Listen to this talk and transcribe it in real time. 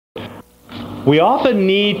We often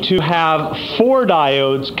need to have 4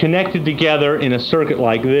 diodes connected together in a circuit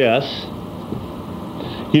like this.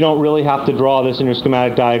 You don't really have to draw this in your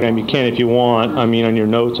schematic diagram. You can if you want. I mean, on your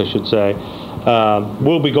notes, I should say.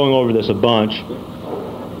 We'll be going over this a bunch.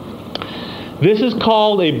 This is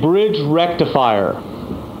called a bridge rectifier.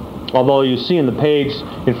 Although you see in the page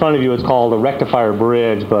in front of you it's called a rectifier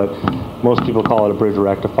bridge, but most people call it a bridge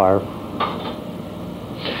rectifier.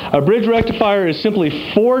 A bridge rectifier is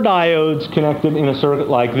simply 4 diodes connected in a circuit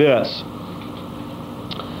like this.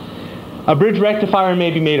 A bridge rectifier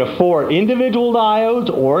may be made of 4 individual diodes,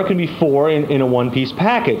 or it can be 4 in a one-piece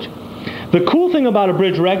package. The cool thing about a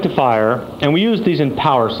bridge rectifier, and we use these in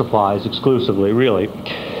power supplies exclusively, really,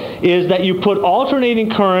 is that you put alternating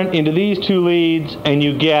current into these 2 leads, and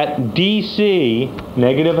you get DC,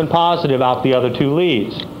 negative and positive, out the other 2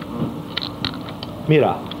 leads.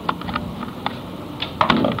 Mira.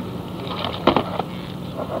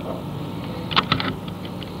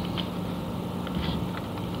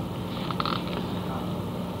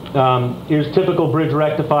 Here's typical bridge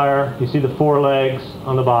rectifier. You see the 4 legs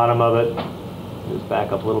on the bottom of it. Just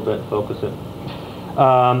back up a little bit, focus it.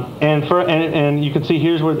 And you can see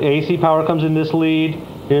here's where the AC power comes in this lead.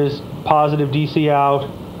 Here's positive DC out,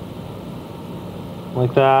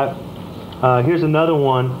 like that. Here's another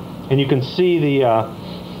one, and you can see the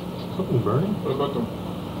something burning. What about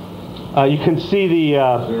the? You can see the.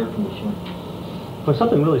 Air conditioner. Well,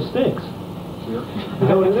 something really stinks. Is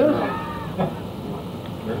that what it is?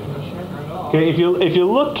 Okay, if you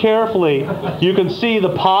look carefully, you can see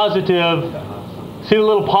the positive. See the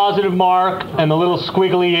little positive mark and the little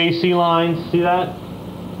squiggly AC lines? See that?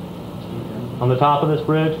 On the top of this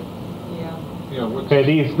bridge? Yeah. Okay,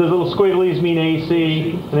 the little squigglies mean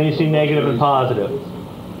AC, and then you see negative and positive.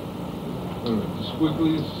 The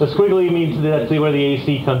squigglies? The squiggly means that's where the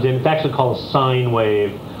AC comes in. It's actually called a sine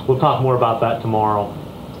wave. We'll talk more about that tomorrow.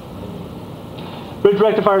 Bridge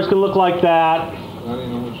rectifiers can look like that. I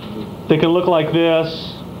didn't know what you did. They can look like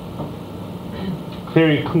this. Here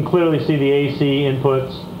you can clearly see the AC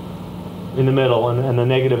inputs in the middle, and the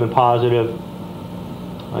negative and positive,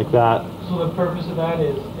 like that. So the purpose of that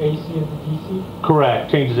is AC into DC? Correct.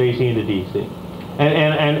 Changes AC into DC.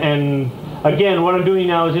 And again, what I'm doing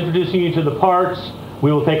now is introducing you to the parts.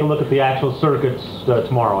 We will take a look at the actual circuits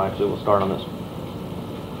tomorrow, actually. We'll start on this.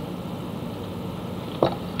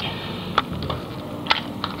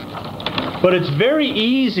 But it's very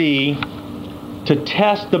easy to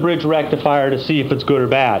test the bridge rectifier to see if it's good or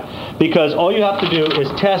bad, because all you have to do is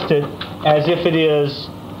test it as if it is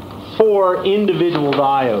 4 individual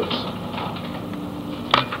diodes.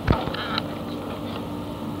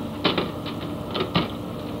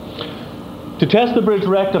 To test the bridge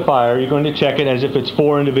rectifier, you're going to check it as if it's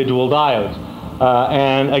 4 individual diodes.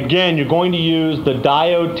 And again, you're going to use the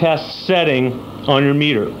diode test setting on your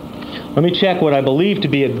meter. Let me check what I believe to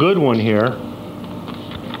be a good one here.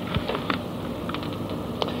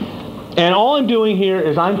 And all I'm doing here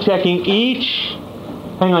is I'm checking each.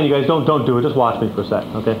 Hang on, you guys, don't do it. Just watch me for a sec,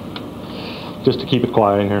 okay? Just to keep it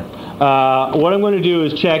quiet in here. What I'm going to do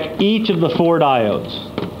is check each of the 4 diodes.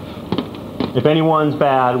 If anyone's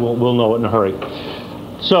bad, we'll know it in a hurry.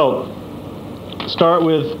 So, start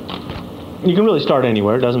with. You can really start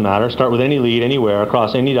anywhere. It doesn't matter. Start with any lead anywhere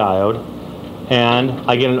across any diode, and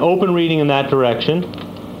I get an open reading in that direction.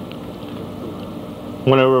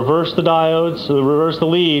 When I reverse the diodes, reverse the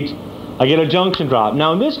leads, I get a junction drop.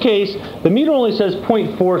 Now in this case, the meter only says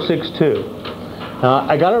 0.462.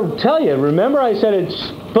 I got to tell you, remember I said it's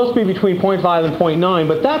supposed to be between 0.5 and 0.9,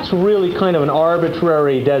 but that's really kind of an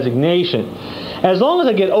arbitrary designation. As long as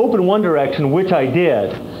I get open one direction, which I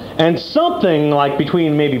did, and something like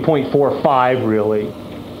between maybe 0.45 really,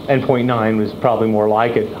 and 0.9 was probably more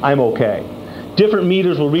like it, I'm okay. Different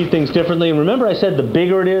meters will read things differently, and remember I said the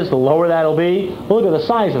bigger it is, the lower that'll be? Well, look at the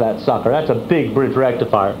size of that sucker. That's a big bridge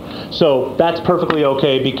rectifier. So that's perfectly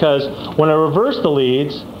okay, because when I reverse the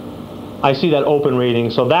leads, I see that open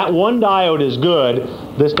reading. So that one diode is good.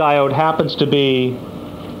 This diode happens to be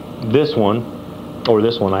this one, or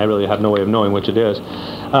this one. I really have no way of knowing which it is.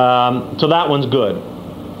 So that one's good.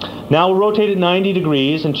 Now we'll rotate it 90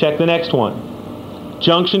 degrees and check the next one.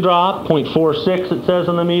 Junction drop, 0.46 it says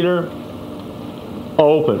on the meter.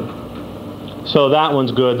 Open. So that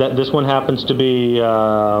one's good. This one happens to be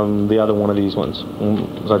the other one of these ones.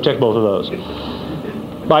 So I've checked both of those.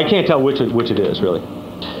 But I can't tell which it is, really.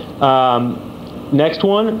 Next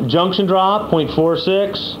one, junction drop,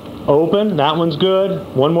 0.46. Open. That one's good.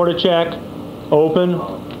 One more to check. Open.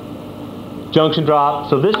 Junction drop.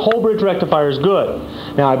 So this whole bridge rectifier is good.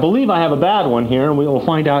 Now I believe I have a bad one here, and we will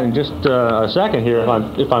find out in just a second here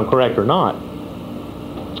if I'm correct or not.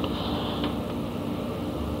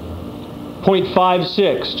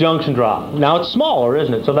 0.56 junction drop. Now it's smaller,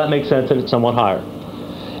 isn't it? So that makes sense that it's somewhat higher.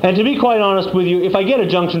 And to be quite honest with you, if I get a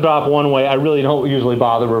junction drop one way, I really don't usually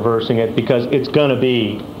bother reversing it because it's going to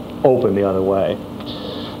be open the other way.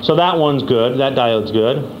 So that one's good. That diode's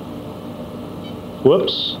good.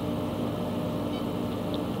 Whoops.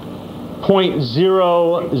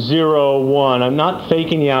 0.001. I'm not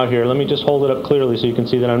faking you out here. Let me just hold it up clearly so you can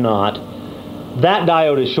see that I'm not. That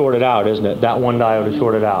diode is shorted out, isn't it? That one diode is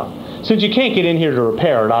shorted out. Since you can't get in here to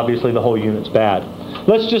repair it, obviously the whole unit's bad.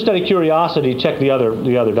 Let's just out of curiosity check the other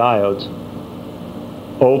diodes.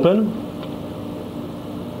 Open.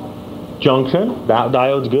 Junction. That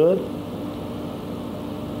diode's good.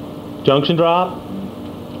 Junction drop.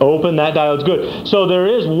 Open. That diode's good. So there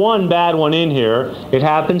is one bad one in here. It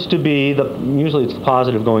happens to be usually it's the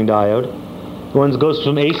positive going diode. The one that goes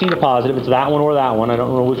from AC to positive. It's that one or that one. I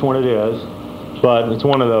don't know which one it is, but it's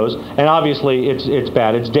one of those. And obviously it's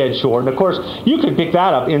bad. It's dead short. And of course you could pick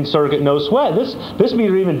that up in circuit, no sweat. This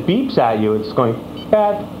meter even beeps at you. It's going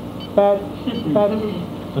bad, bad, bad.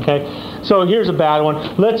 Okay. So here's a bad one.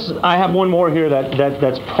 I have one more here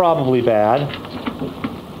that's probably bad.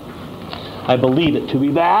 I believe it to be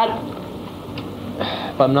bad,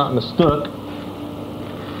 if I'm not mistook.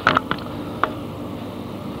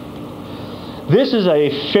 This is a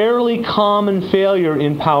fairly common failure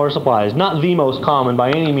in power supplies. Not the most common by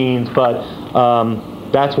any means, but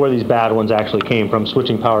that's where these bad ones actually came from,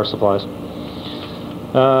 switching power supplies.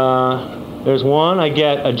 There's one. I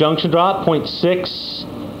get a junction drop, 0.6,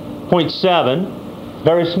 0.7,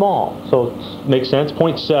 very small, so it makes sense.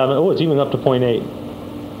 0.7. Oh, it's even up to 0.8.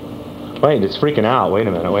 Wait, it's freaking out. Wait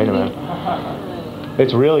a minute.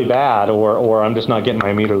 It's really bad, or I'm just not getting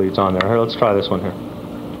my meter leads on there. Here, let's try this one here.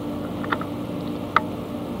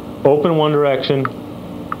 Open one direction.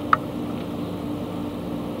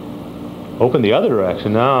 Open the other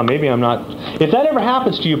direction. No, maybe I'm not. If that ever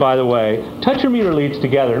happens to you, by the way, touch your meter leads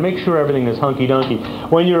together and make sure everything is hunky-dunky.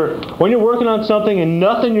 When you're working on something and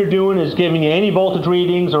nothing you're doing is giving you any voltage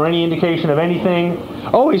readings or any indication of anything,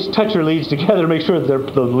 always touch your leads together to make sure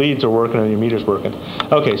that the leads are working and your meter's working.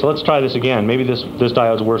 Okay, so let's try this again. Maybe this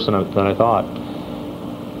diode's worse than I thought.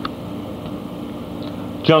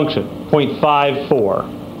 Junction, 0.54.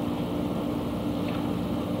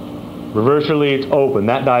 Reverse your leads, open.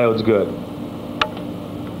 That diode's good.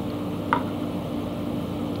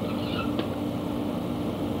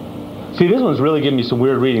 See, this one's really giving me some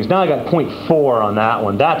weird readings. Now I got 0.4 on that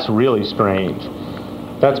one. That's really strange.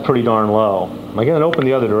 That's pretty darn low. I get an open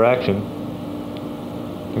the other direction.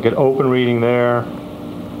 I get open reading there.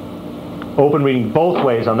 Open reading both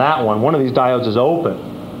ways on that one. One of these diodes is open.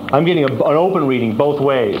 I'm getting an open reading both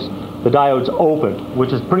ways. The diode's open,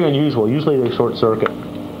 which is pretty unusual. Usually they short circuit.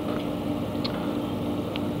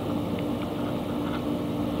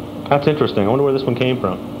 That's interesting. I wonder where this one came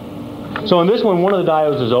from. So in this one of the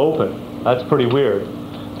diodes is open. That's pretty weird.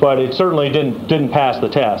 But it certainly didn't pass the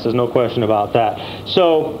test. There's no question about that.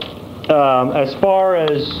 So as far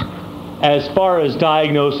as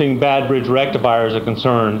diagnosing bad bridge rectifiers are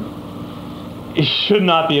concerned, it should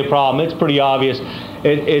not be a problem. It's pretty obvious.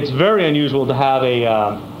 It's very unusual to have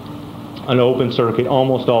an open circuit.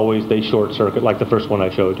 Almost always they short circuit, like the first one I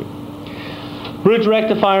showed you. Bridge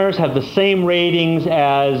rectifiers have the same ratings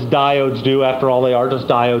as diodes do. After all, they are just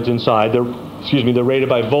diodes inside. They're rated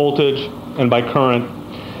by voltage and by current.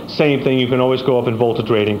 Same thing. You can always go up in voltage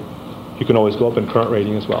rating. You can always go up in current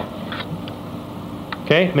rating as well.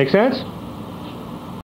 Okay, make sense?